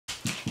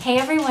Hey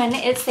everyone,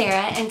 it's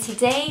Sarah, and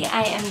today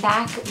I am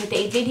back with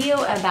a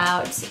video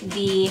about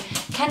the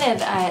kind of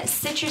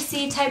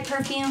citrusy type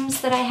perfumes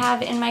that I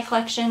have in my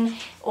collection,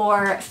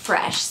 or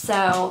fresh.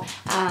 So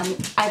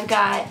I've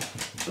got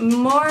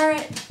more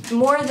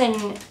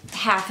than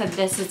half of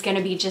this is going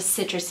to be just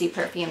citrusy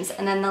perfumes,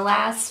 and then the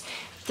last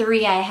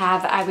three I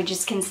have I would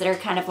just consider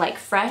kind of like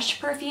fresh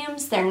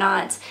perfumes. They're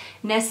not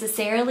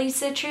necessarily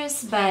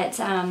citrus,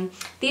 but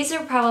these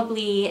are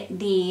probably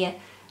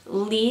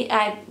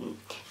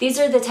these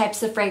are the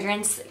types of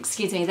fragrance,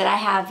 that I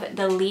have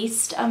the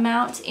least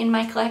amount in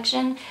my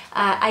collection.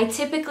 I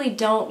typically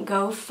don't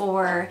go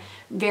for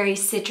very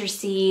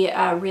citrusy,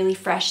 really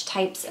fresh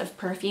types of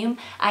perfume.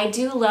 I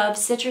do love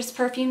citrus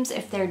perfumes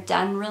if they're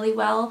done really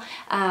well.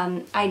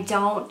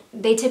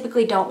 They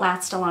typically don't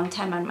last a long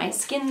time on my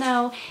skin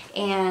though,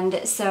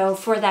 and so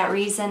for that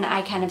reason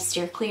I kind of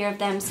steer clear of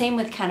them. Same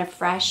with kind of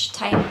fresh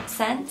type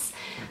scents.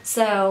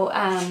 So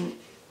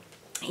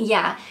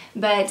yeah,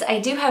 but I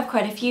do have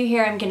quite a few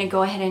here. I'm going to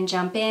go ahead and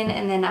jump in,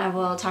 and then I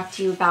will talk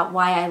to you about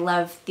why I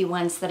love the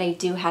ones that I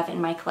do have in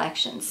my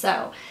collection.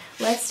 So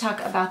let's talk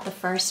about the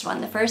first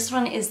one. The first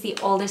one is the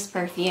oldest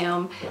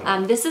perfume.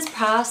 This is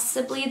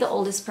possibly the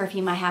oldest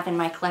perfume I have in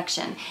my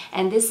collection,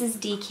 and this is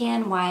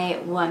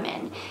DKNY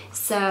Women.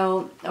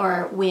 So,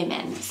 or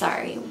Women,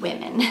 sorry,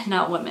 women,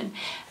 not women.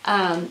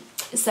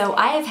 So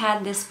I have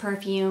had this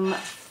perfume,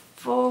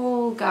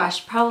 oh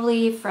gosh,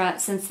 probably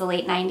since the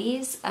late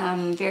 90s,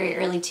 very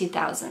early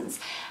 2000s.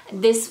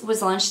 This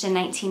was launched in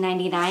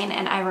 1999,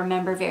 and I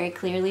remember very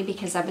clearly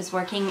because I was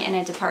working in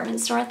a department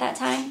store at that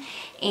time,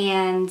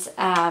 and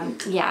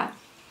yeah,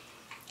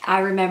 I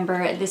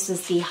remember this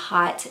was the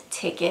hot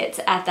ticket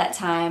at that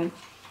time.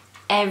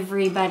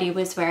 Everybody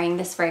was wearing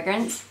this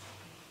fragrance.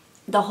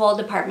 The whole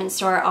department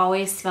store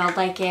always smelled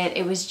like it.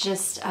 It was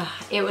just,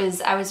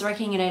 I was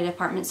working at a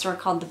department store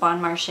called the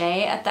Bon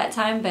Marché at that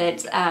time,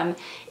 but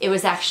it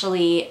was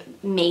actually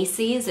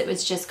Macy's. It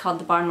was just called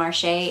the Bon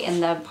Marché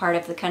in the part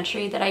of the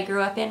country that I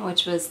grew up in,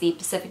 which was the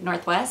Pacific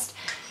Northwest.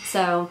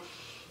 So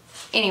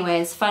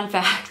anyways, fun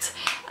fact,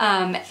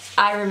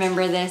 I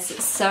remember this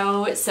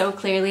so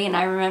clearly, and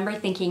I remember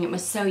thinking it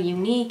was so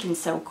unique and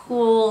so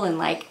cool and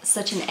like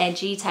such an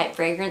edgy type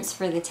fragrance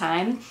for the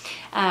time.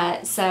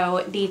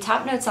 So the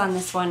top notes on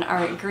this one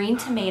are green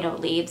tomato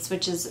leaves,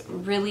 which is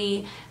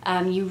really,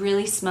 you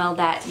really smell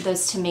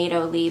those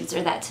tomato leaves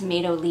or that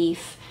tomato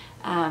leaf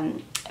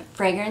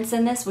fragrance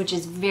in this, which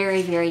is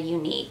very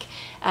unique.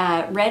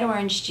 Red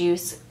orange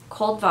juice,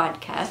 cold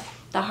vodka.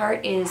 The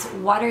heart is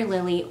water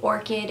lily,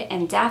 orchid,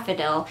 and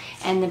daffodil,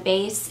 and the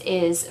base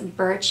is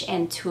birch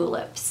and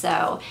tulip.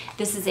 So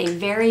this is a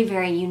very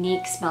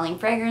unique smelling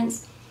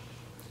fragrance.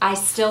 I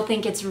still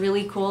think it's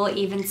really cool,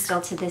 even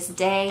still to this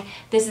day.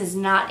 This is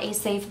not a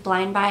safe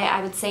blind buy,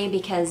 I would say,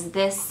 because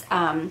this,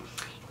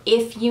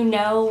 if you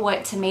know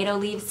what tomato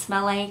leaves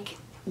smell like,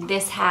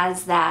 this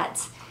has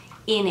that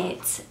in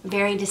it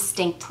very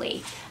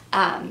distinctly.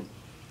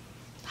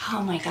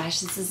 Oh my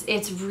gosh,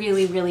 it's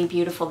really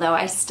beautiful though.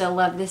 I still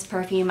love this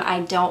perfume.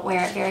 I don't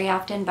wear it very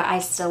often, but I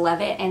still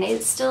love it, and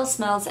it still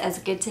smells as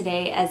good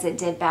today as it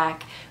did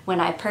back when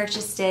I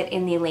purchased it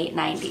in the late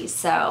 90s.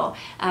 So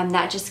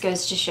that just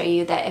goes to show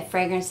you that if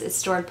fragrance is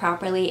stored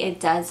properly, it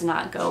does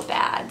not go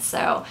bad.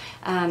 So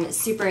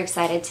super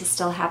excited to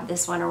still have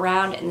this one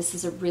around, and this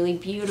is a really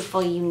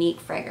beautiful, unique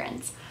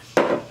fragrance.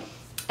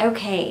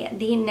 Okay,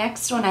 the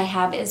next one I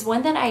have is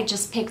one that I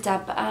just picked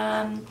up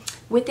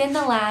within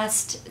the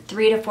last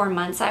 3 to 4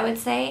 months, I would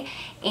say,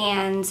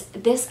 and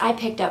this I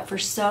picked up for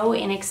so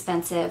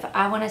inexpensive.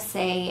 I want to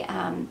say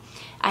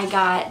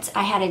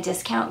I had a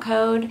discount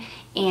code,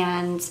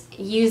 and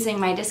using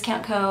my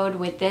discount code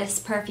with this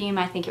perfume,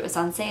 I think it was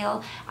on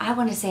sale. I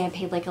want to say I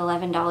paid like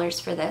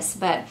 $11 for this,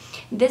 but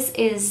this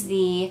is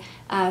the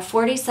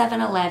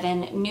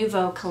 4711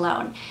 Nouveau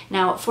Cologne.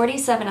 Now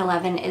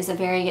 4711 is a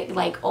very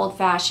like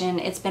old-fashioned,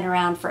 it's been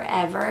around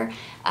forever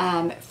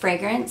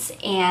fragrance,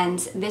 and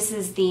this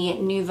is the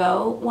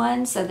Nouveau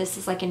one, so this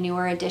is like a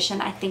newer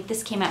edition. I think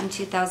this came out in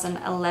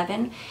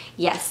 2011.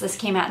 Yes, this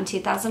came out in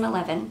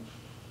 2011.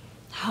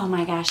 Oh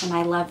my gosh, and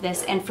I love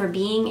this. And for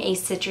being a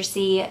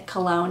citrusy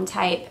cologne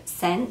type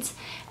scent,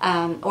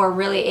 or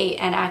really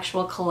an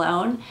actual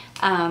cologne,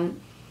 oh,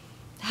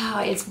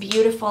 it's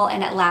beautiful,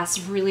 and it lasts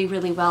really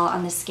well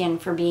on the skin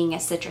for being a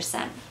citrus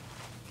scent.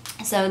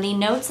 So the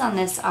notes on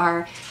this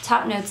are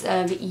top notes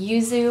of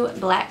yuzu,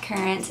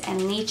 blackcurrant, and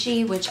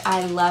lychee, which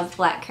I love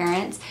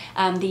blackcurrant.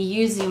 The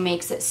yuzu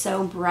makes it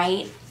so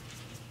bright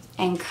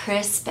and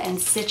crisp and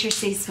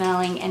citrusy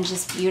smelling and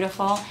just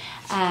beautiful.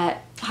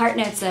 Heart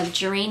notes of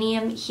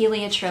geranium,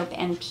 heliotrope,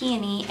 and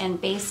peony, and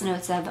base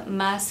notes of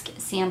musk,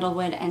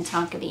 sandalwood, and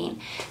tonka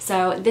bean.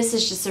 So this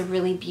is just a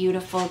really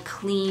beautiful,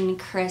 clean,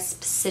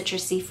 crisp,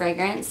 citrusy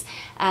fragrance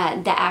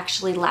that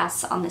actually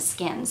lasts on the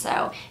skin.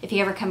 So if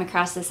you ever come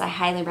across this, I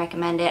highly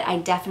recommend it. I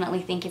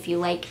definitely think if you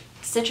like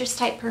citrus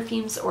type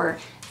perfumes or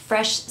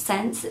fresh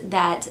scents,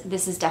 that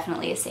this is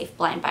definitely a safe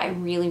blind buy.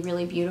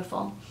 Really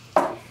beautiful.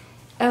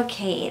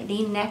 Okay,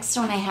 the next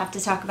one I have to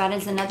talk about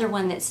is another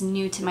one that's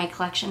new to my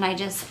collection. I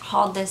just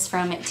hauled this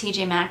from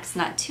TJ Maxx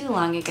not too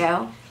long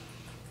ago.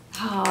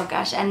 Oh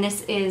gosh, and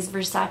this is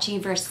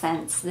Versace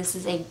Versense. This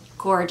is a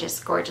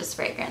gorgeous, gorgeous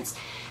fragrance.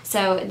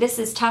 So this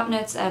is top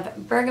notes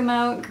of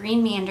bergamot,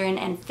 green mandarin,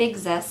 and fig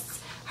zests,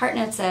 heart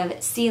notes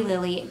of sea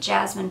lily,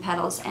 jasmine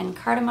petals, and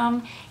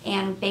cardamom,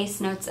 and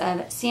base notes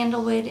of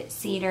sandalwood,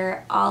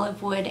 cedar,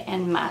 olive wood,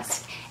 and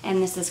musk.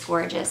 And this is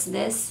gorgeous.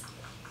 This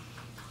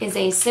is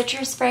a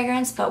citrus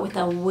fragrance, but with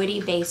a woody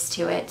base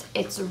to it.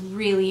 It's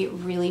really,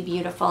 really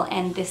beautiful,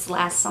 and this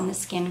lasts on the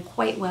skin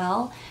quite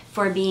well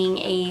for being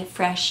a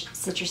fresh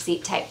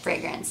citrusy type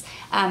fragrance.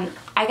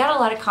 I got a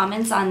lot of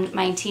comments on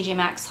my TJ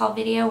Maxx haul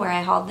video where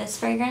I hauled this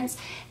fragrance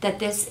that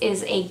this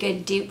is a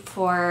good dupe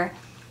for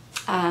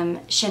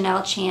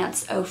Chanel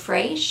Chance Eau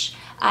Fraiche.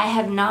 I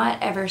have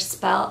not ever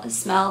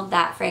smelled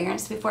that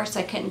fragrance before, so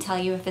I couldn't tell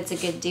you if it's a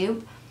good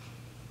dupe.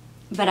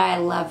 But I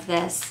love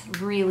this.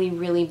 Really,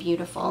 really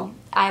beautiful.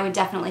 I would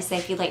definitely say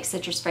if you like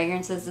citrus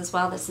fragrances as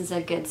well, this is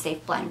a good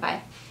safe blind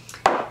buy.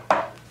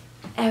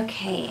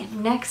 Okay,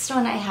 next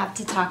one I have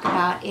to talk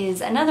about is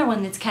another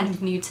one that's kind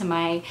of new to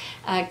my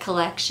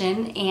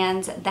collection,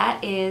 and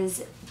that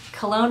is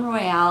Cologne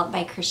Royale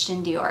by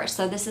Christian Dior.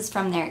 So this is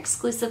from their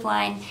exclusive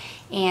line,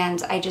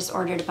 and I just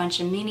ordered a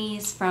bunch of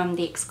minis from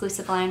the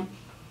exclusive line.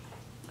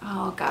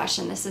 Oh gosh,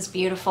 and this is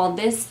beautiful.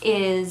 This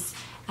is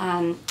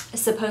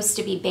supposed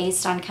to be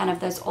based on kind of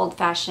those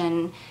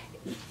old-fashioned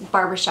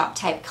barbershop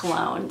type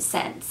cologne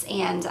scents,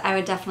 and I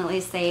would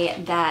definitely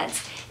say that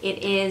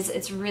it is.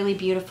 It's really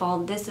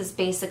beautiful. This is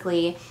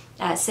basically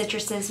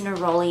citruses,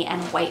 neroli,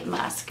 and white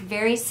musk.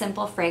 Very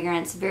simple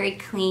fragrance, very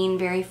clean,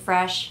 very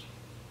fresh.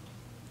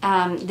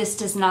 This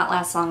does not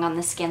last long on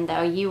the skin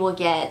though. You will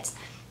get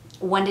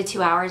 1 to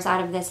 2 hours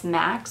out of this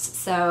max,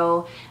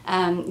 so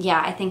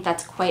yeah, I think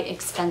that's quite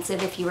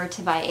expensive if you were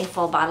to buy a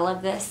full bottle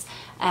of this.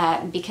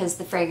 Because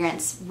the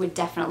fragrance would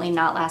definitely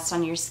not last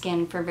on your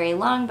skin for very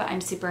long, but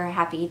I'm super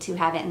happy to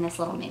have it in this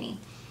little mini.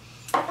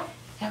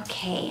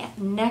 Okay,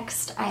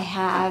 next I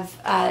have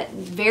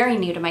very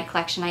new to my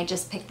collection. I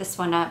just picked this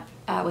one up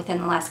within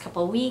the last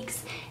couple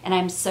weeks, and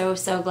I'm so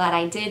glad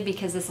I did,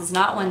 because this is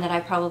not one that I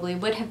probably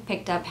would have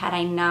picked up had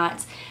I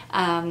not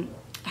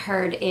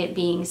heard it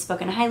being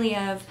spoken highly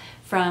of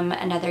from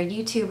another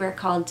YouTuber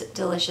called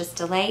Delicious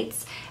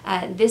Delights.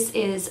 This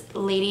is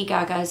Lady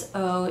Gaga's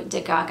Eau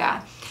de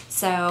Gaga.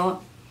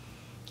 So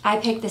I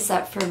picked this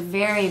up for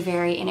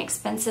very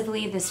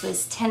inexpensively. This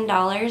was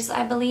 $10,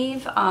 I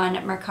believe, on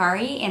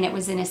Mercari, and it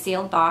was in a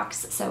sealed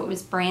box, so it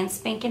was brand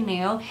spanking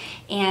new,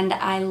 and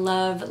I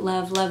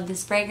love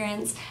this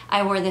fragrance.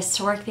 I wore this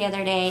to work the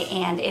other day,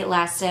 and it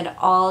lasted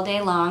all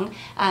day long.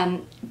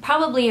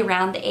 Probably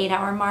around the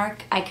 8-hour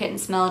mark. I couldn't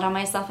smell it on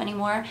myself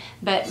anymore,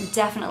 but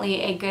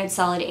definitely a good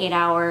solid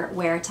 8-hour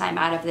wear time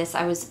out of this.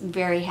 I was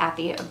very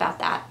happy about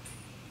that.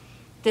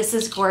 This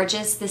is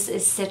gorgeous. This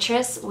is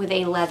citrus with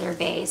a leather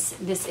base.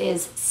 This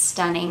is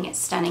stunning.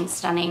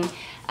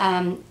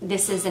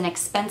 This is an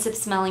expensive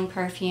smelling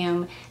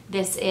perfume.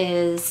 This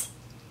is,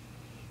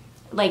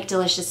 like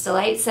Delicious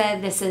Delight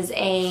said, this is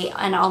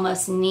an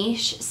almost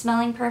niche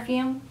smelling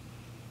perfume.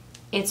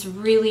 It's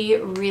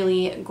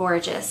really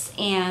gorgeous,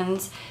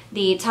 and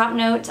the top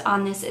note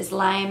on this is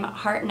lime,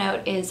 heart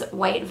note is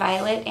white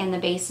violet, and the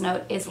base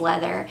note is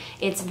leather.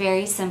 It's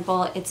very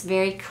simple, it's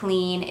very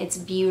clean, it's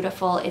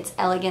beautiful, it's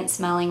elegant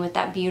smelling with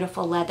that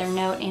beautiful leather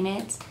note in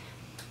it.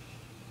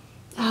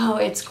 Oh,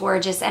 it's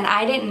gorgeous, and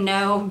I didn't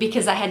know,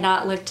 because I had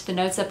not looked the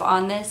notes up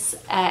on this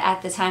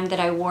at the time that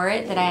I wore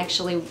it, that I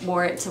actually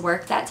wore it to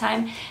work that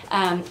time,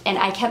 and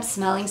I kept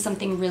smelling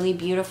something really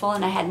beautiful,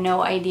 and I had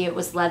no idea it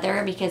was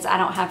leather, because I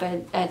don't have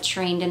a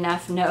trained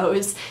enough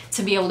nose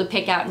to be able to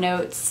pick out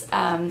notes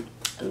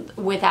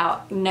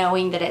without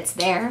knowing that it's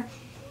there.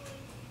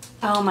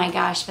 Oh my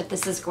gosh, but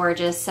this is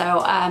gorgeous. So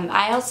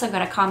I also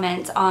got a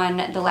comment on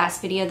the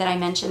last video that I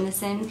mentioned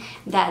this in,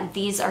 that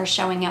these are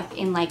showing up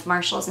in like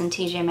Marshalls and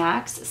TJ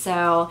Maxx.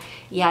 So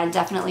yeah,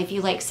 definitely if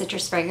you like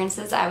citrus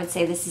fragrances, I would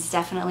say this is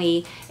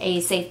definitely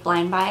a safe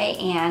blind buy,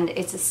 and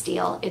it's a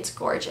steal. It's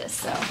gorgeous.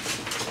 So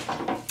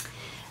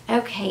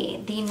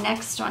okay, the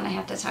next one I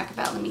have to talk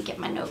about, let me get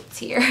my notes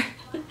here.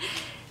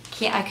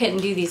 I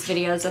couldn't do these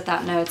videos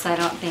without notes, I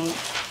don't think.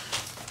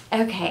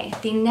 Okay,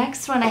 the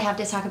next one I have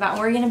to talk about,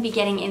 we're going to be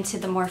getting into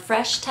the more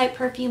fresh type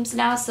perfumes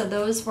now. So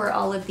those were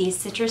all of these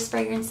citrus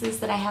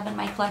fragrances that I have in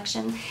my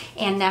collection,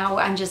 and now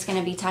I'm just going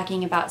to be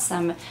talking about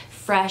some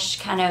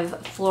fresh kind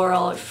of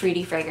floral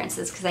fruity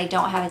fragrances, because I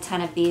don't have a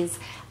ton of these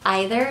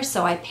either,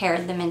 so I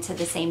paired them into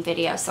the same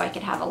video so I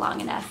could have a long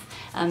enough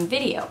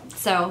video.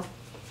 So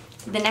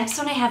the next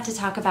one I have to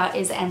talk about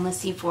is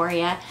Endless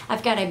Euphoria.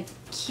 I've got a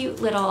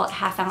cute little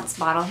half-ounce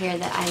bottle here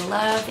that I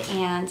love,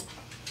 and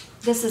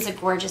this is a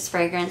gorgeous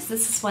fragrance.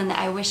 This is one that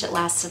I wish it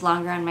lasted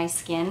longer on my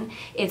skin.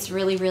 It's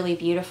really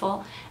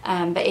beautiful,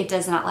 but it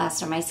does not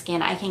last on my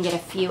skin. I can get a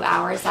few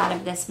hours out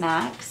of this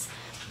max.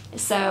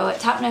 So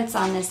top notes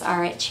on this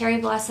are cherry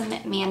blossom,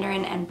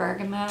 mandarin, and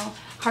bergamot,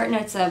 heart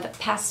notes of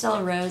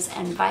pastel rose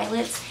and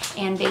violets,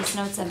 and base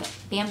notes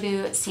of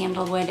bamboo,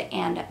 sandalwood,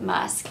 and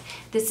musk.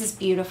 This is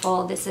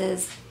beautiful. This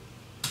is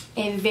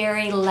a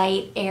very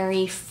light,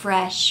 airy,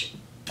 fresh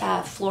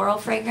floral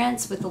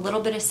fragrance with a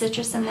little bit of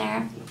citrus in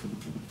there.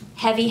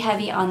 Heavy,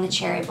 heavy on the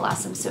cherry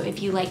blossom. So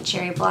if you like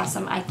cherry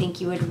blossom, I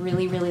think you would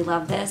really, really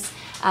love this.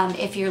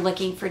 If you're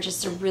looking for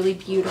just a really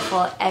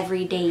beautiful,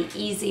 everyday,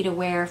 easy to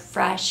wear,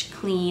 fresh,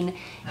 clean,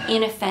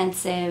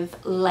 inoffensive,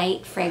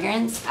 light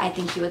fragrance, I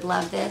think you would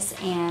love this.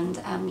 And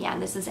yeah,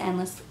 this is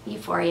Endless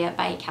Euphoria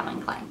by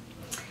Calvin Klein.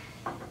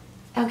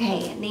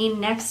 Okay, the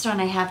next one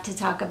I have to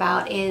talk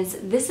about is,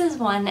 this is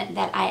one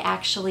that I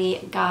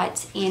actually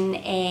got in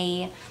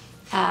a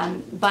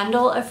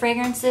bundle of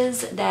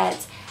fragrances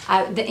that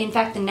in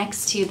fact, the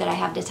next two that I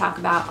have to talk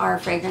about are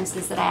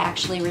fragrances that I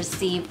actually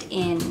received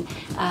in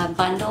a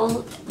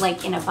bundle,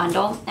 like in a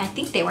bundle. I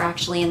think they were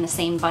actually in the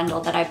same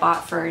bundle that I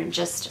bought for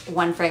just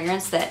one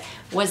fragrance that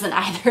wasn't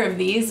either of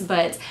these,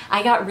 but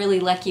I got really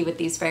lucky with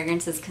these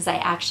fragrances because I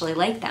actually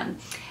like them.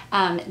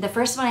 The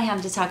first one I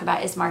have to talk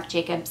about is Marc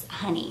Jacobs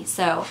Honey.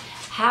 So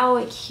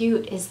how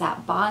cute is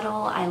that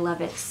bottle? I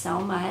love it so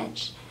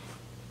much.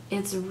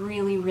 It's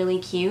really, really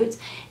cute.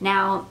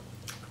 Now,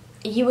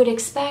 you would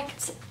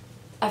expect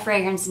a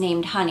fragrance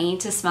named Honey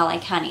to smell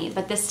like honey,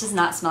 but this does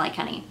not smell like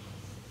honey.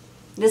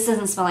 This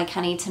doesn't smell like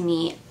honey to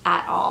me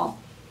at all.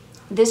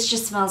 This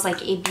just smells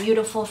like a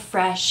beautiful,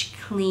 fresh,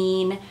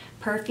 clean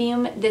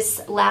perfume.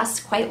 This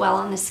lasts quite well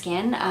on the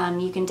skin.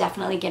 You can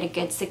definitely get a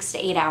good 6 to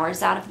 8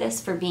 hours out of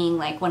this for being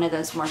like one of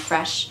those more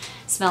fresh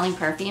smelling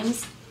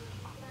perfumes.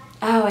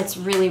 Oh, it's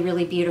really,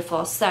 really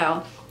beautiful.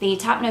 So the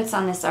top notes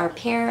on this are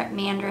pear,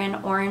 mandarin,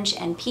 orange,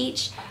 and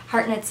peach.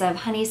 Heart notes of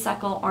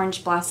honeysuckle,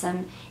 orange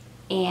blossom,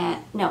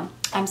 and no,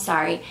 I'm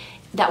sorry.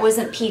 That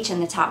wasn't peach in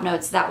the top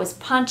notes. That was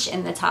punch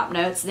in the top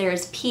notes.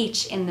 There's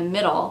peach in the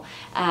middle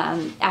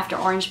after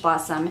orange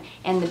blossom,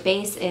 and the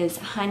base is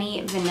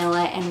honey,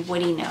 vanilla, and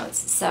woody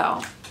notes.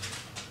 So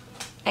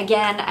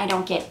again, I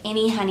don't get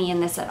any honey in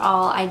this at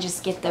all. I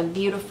just get the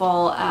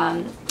beautiful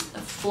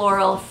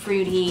floral,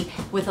 fruity,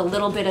 with a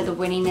little bit of the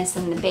woodiness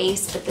in the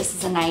base, but this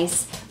is a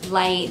nice,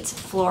 light,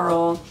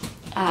 floral,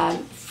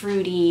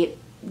 fruity,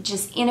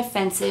 just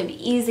inoffensive,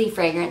 easy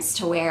fragrance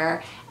to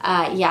wear.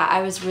 Yeah,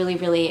 I was really,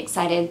 really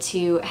excited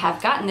to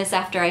have gotten this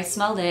after I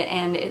smelled it,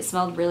 and it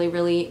smelled really,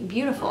 really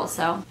beautiful.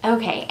 So,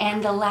 okay,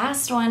 and the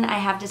last one I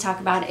have to talk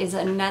about is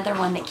another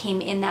one that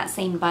came in that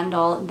same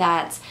bundle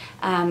that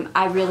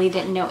I really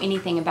didn't know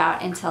anything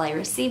about until I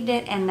received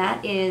it, and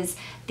that is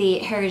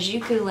the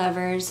Harajuku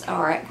Lovers,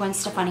 or Gwen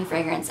Stefani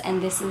fragrance,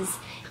 and this is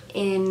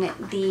in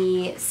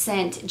the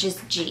scent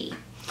just G.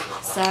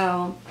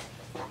 So,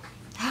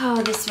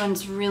 oh, this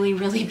one's really,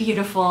 really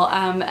beautiful.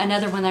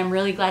 Another one I'm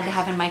really glad to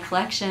have in my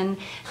collection.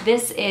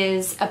 This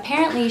is,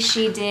 apparently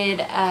she did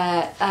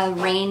a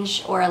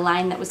range or a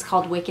line that was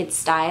called Wicked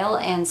Style,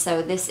 and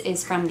so this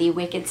is from the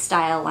Wicked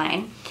Style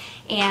line.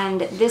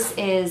 And this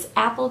is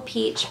apple,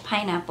 peach,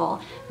 pineapple,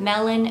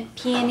 melon,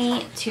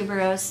 peony,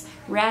 tuberose,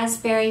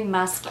 raspberry,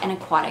 musk, and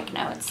aquatic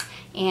notes.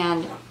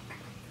 And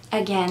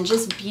again,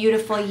 just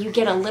beautiful. You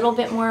get a little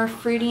bit more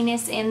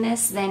fruitiness in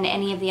this than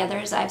any of the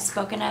others I've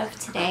spoken of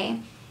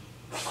today.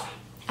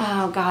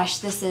 Oh gosh,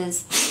 this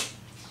is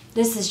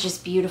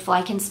just beautiful.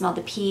 I can smell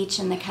the peach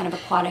and the kind of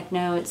aquatic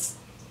notes.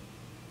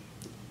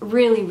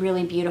 Really,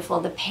 really beautiful.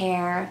 The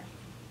pear.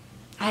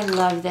 I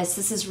love this.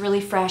 This is really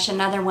fresh.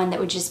 Another one that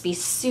would just be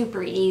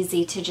super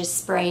easy to just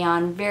spray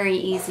on. Very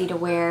easy to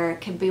wear.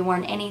 Could be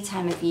worn any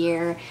time of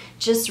year.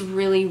 Just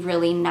really,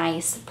 really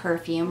nice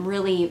perfume.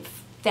 Really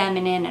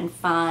feminine and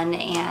fun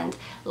and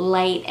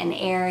light and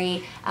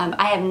airy.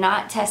 I have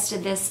not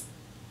tested this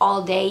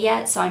all day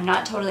yet, so I'm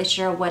not totally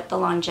sure what the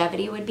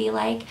longevity would be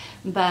like,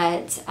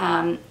 but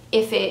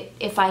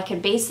if I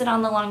could base it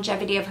on the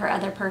longevity of her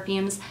other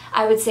perfumes,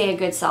 I would say a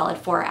good solid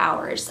 4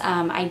 hours.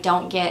 I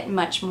don't get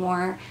much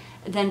more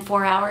than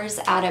 4 hours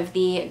out of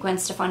the Gwen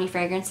Stefani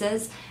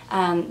fragrances,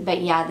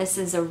 but yeah, this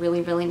is a really,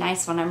 really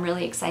nice one. I'm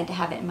really excited to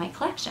have it in my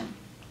collection.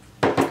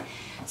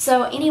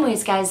 So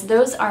anyways, guys,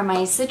 those are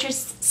my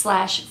citrus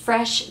 /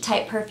 fresh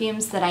type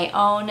perfumes that I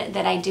own,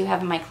 that I do have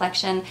in my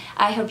collection.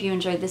 I hope you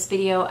enjoyed this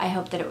video. I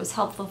hope that it was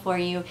helpful for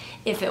you.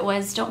 If it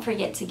was, don't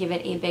forget to give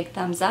it a big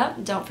thumbs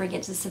up. Don't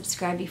forget to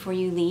subscribe before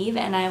you leave,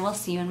 and I will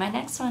see you in my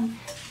next one.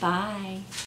 Bye.